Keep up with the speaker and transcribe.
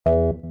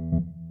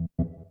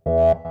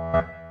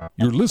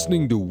You're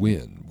listening to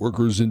WIN,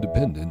 Workers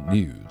Independent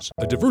News,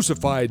 a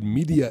diversified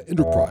media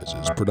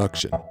enterprises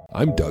production.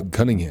 I'm Doug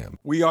Cunningham.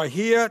 We are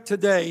here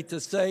today to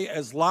say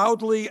as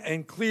loudly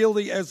and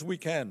clearly as we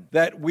can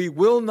that we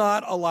will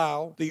not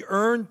allow the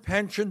earned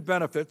pension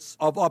benefits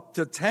of up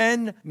to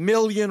 10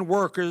 million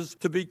workers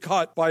to be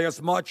cut by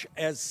as much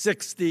as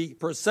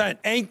 60%.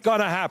 Ain't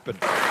gonna happen.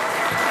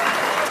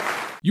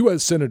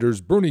 U.S.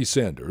 Senators Bernie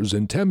Sanders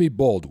and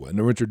Sanders-Baldwin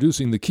are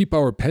introducing the Keep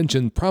Our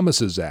Pension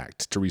Promises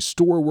Act to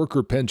restore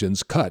worker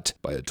pensions cut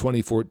by a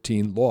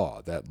 2014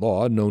 law. That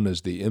law, known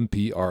as the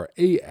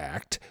MPRA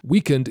Act,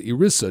 weakened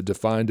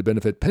ERISA-defined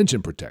benefit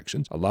pension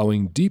protections,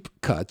 allowing deep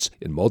cuts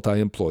in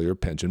multi-employer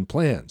pension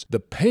plans. The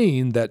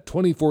pain that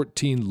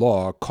 2014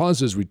 law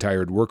causes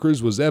retired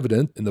workers was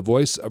evident in the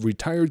voice of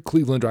retired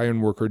Cleveland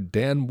iron worker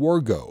Dan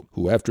Wargo,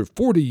 who after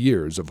 40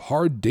 years of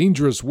hard,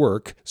 dangerous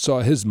work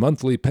saw his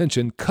monthly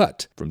pension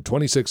cut from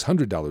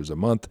 $2,600 a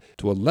month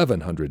to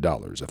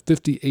 $1,100, a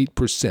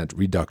 58%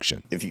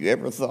 reduction. If you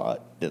ever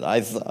thought that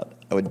I thought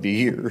I would be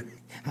here,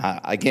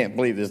 I can't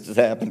believe this has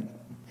happened.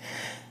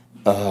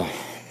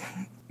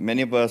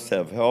 Many of us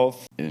have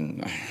health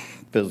and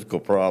physical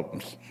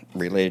problems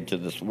related to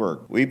this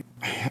work. We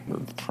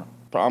were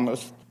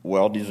promised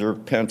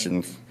well-deserved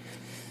pensions,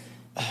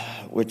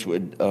 which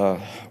would,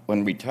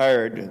 when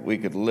retired, we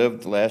could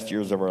live the last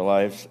years of our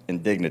lives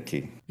in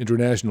dignity.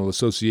 International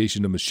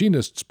Association of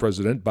Machinists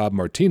President Bob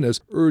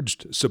Martinez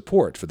urged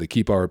support for the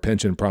Keep Our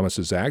Pension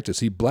Promises Act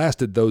as he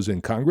blasted those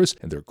in Congress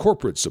and their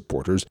corporate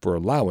supporters for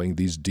allowing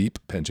these deep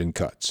pension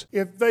cuts.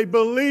 If they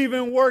believe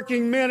in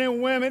working men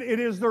and women, it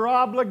is their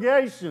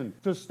obligation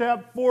to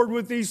step forward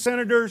with these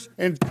senators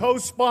and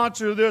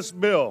co-sponsor this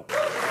bill.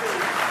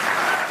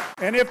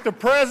 And if the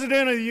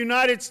President of the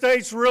United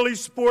States really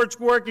supports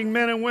working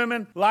men and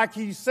women like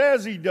he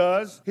says he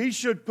does, he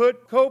should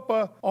put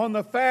COPA on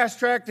the fast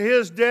track to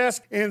his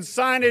desk and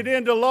sign it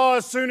into law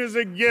as soon as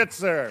it gets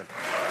there.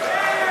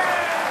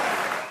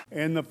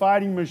 And the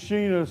fighting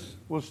machinists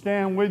will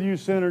stand with you,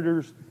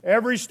 senators,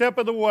 every step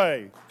of the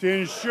way to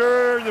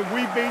ensure that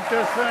we beat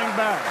this thing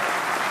back.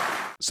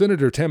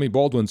 Senator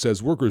Sanders-Baldwin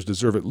says workers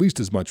deserve at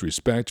least as much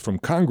respect from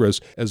Congress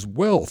as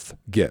wealth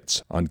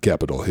gets on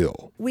Capitol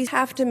Hill. We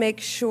have to make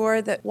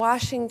sure that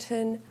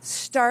Washington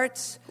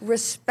starts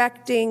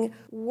respecting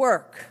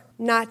work,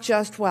 not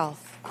just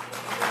wealth.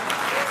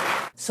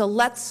 So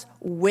let's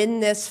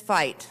win this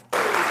fight.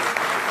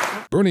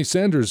 Bernie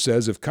Sanders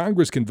says if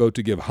Congress can vote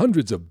to give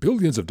hundreds of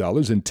billions of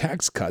dollars in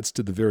tax cuts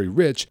to the very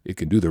rich, it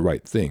can do the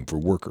right thing for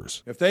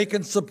workers. If they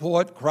can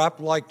support crap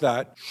like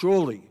that,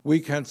 surely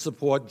we can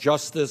support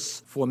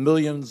justice for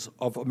millions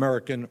of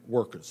American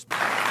workers.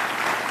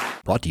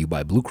 Brought to you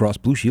by Blue Cross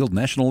Blue Shield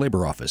National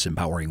Labor Office,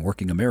 empowering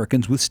working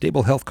Americans with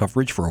stable health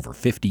coverage for over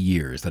 50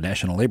 years. The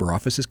National Labor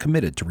Office is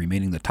committed to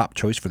remaining the top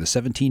choice for the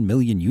 17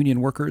 million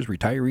union workers,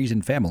 retirees,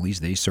 and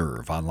families they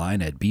serve.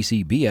 Online at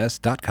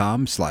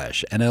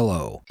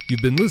bcbs.com/NLO.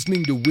 You've been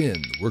listening to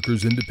WIN,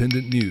 Workers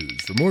Independent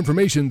News. For more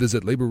information,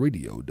 visit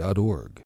laborradio.org.